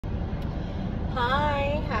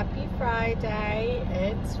Hi, happy Friday.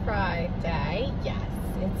 It's Friday. Yes,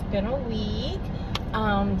 it's been a week.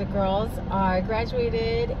 The girls are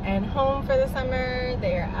graduated and home for the summer.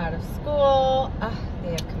 They are out of school.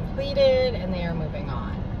 They have completed and they are moving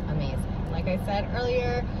on. Amazing. Like I said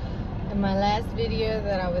earlier in my last video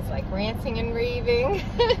that I was like ranting and raving.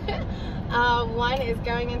 One is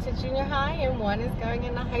going into junior high and one is going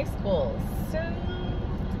into high school. So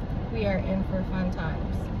we are in for fun times.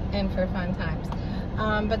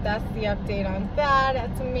 But that's the update on that.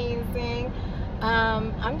 That's amazing.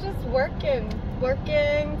 I'm just working,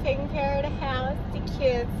 taking care of the house, the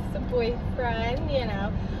kids, the boyfriend,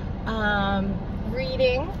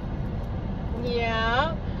 reading.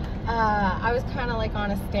 Yeah. I was kind of like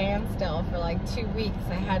on a standstill for like 2 weeks.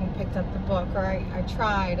 I hadn't picked up the book, or I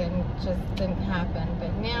tried and it just didn't happen.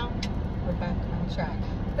 But now we're back on track.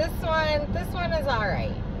 This one is all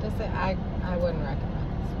right. I wouldn't recommend.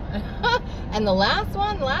 And the last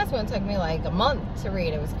one took me like a month to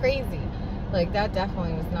read. It was crazy. Like, that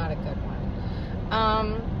definitely was not a good one.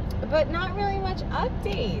 But not really much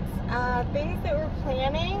updates. Things that we're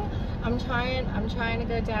planning. I'm trying to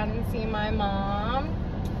go down and see my mom.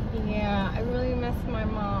 Yeah, I really miss my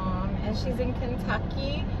mom, and she's in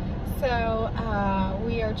Kentucky. So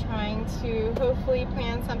we are trying to hopefully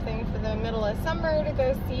plan something for the middle of summer to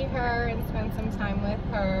go see her and spend some time with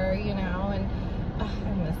her, and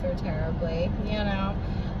I miss her terribly,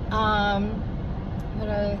 What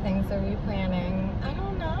other things are we planning? I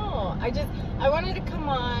don't know. I wanted to come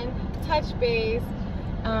on, touch base,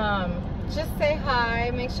 just say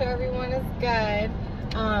hi, make sure everyone is good.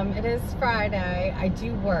 It is Friday. I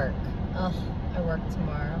do work. I work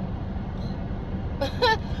tomorrow.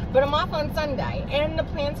 But I'm off on Sunday. And the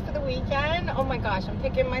plans for the weekend, oh my gosh, I'm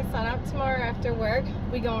picking my son up tomorrow after work.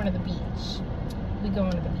 We going to the beach.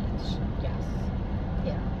 Yes.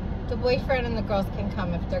 Yeah. The boyfriend and the girls can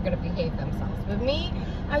come if they're going to behave themselves. But me,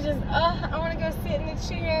 I want to go sit in the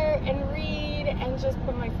chair and read and just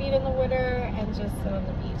put my feet in the water and just sit on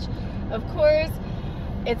the beach. Of course,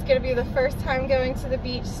 it's going to be the first time going to the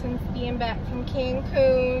beach since being back from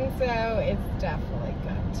Cancun, so it's definitely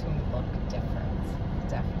going to look different. It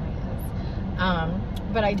definitely is.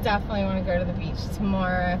 But I definitely want to go to the beach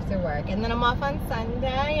tomorrow after work. And then I'm off on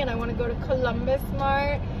Sunday, and I want to go to Columbus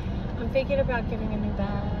Mart. I'm thinking about getting a new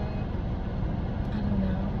bag. I don't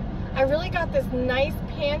know. I really got this nice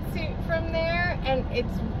pantsuit from there, and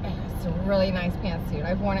it's a really nice pantsuit.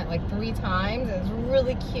 I've worn it like 3 times. It's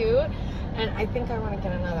really cute. And I think I want to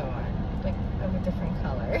get another one, like of a different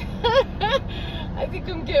color. I think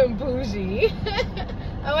I'm getting bougie.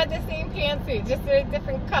 I want the same pantsuit, just in a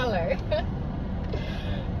different color.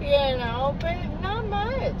 But not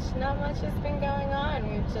much. Not much has been going on.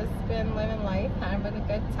 We've just been living life, having a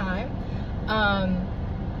good time.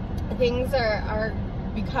 Things are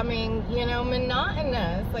becoming,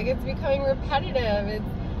 monotonous. Like, it's becoming repetitive.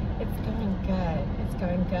 It's going good. It's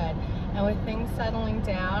going good. And with things settling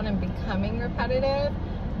down and becoming repetitive,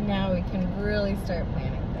 now we can really start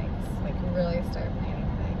planning things. Like, really start planning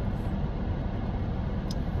things.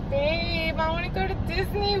 Babe, I want to go to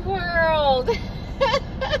Disney World.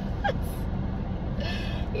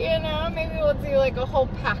 Maybe we'll do like a whole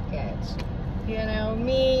package.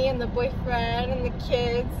 Me and the boyfriend and the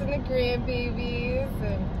kids and the grandbabies,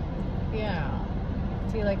 and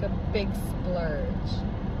do like a big splurge.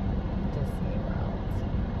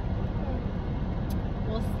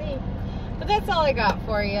 We'll see. But that's all I got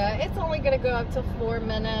for you. It's only going to go up to 4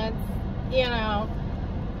 minutes.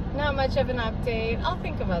 Not much of an update. I'll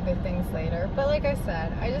think of other things later. But like I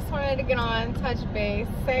said, I just wanted to get on, touch base,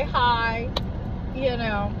 say hi. That's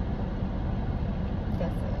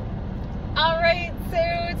it. Alright,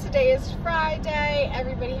 so today is Friday.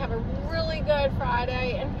 Everybody have a really good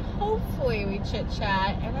Friday. And hopefully we chit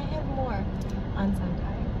chat. And I have more on Sunday.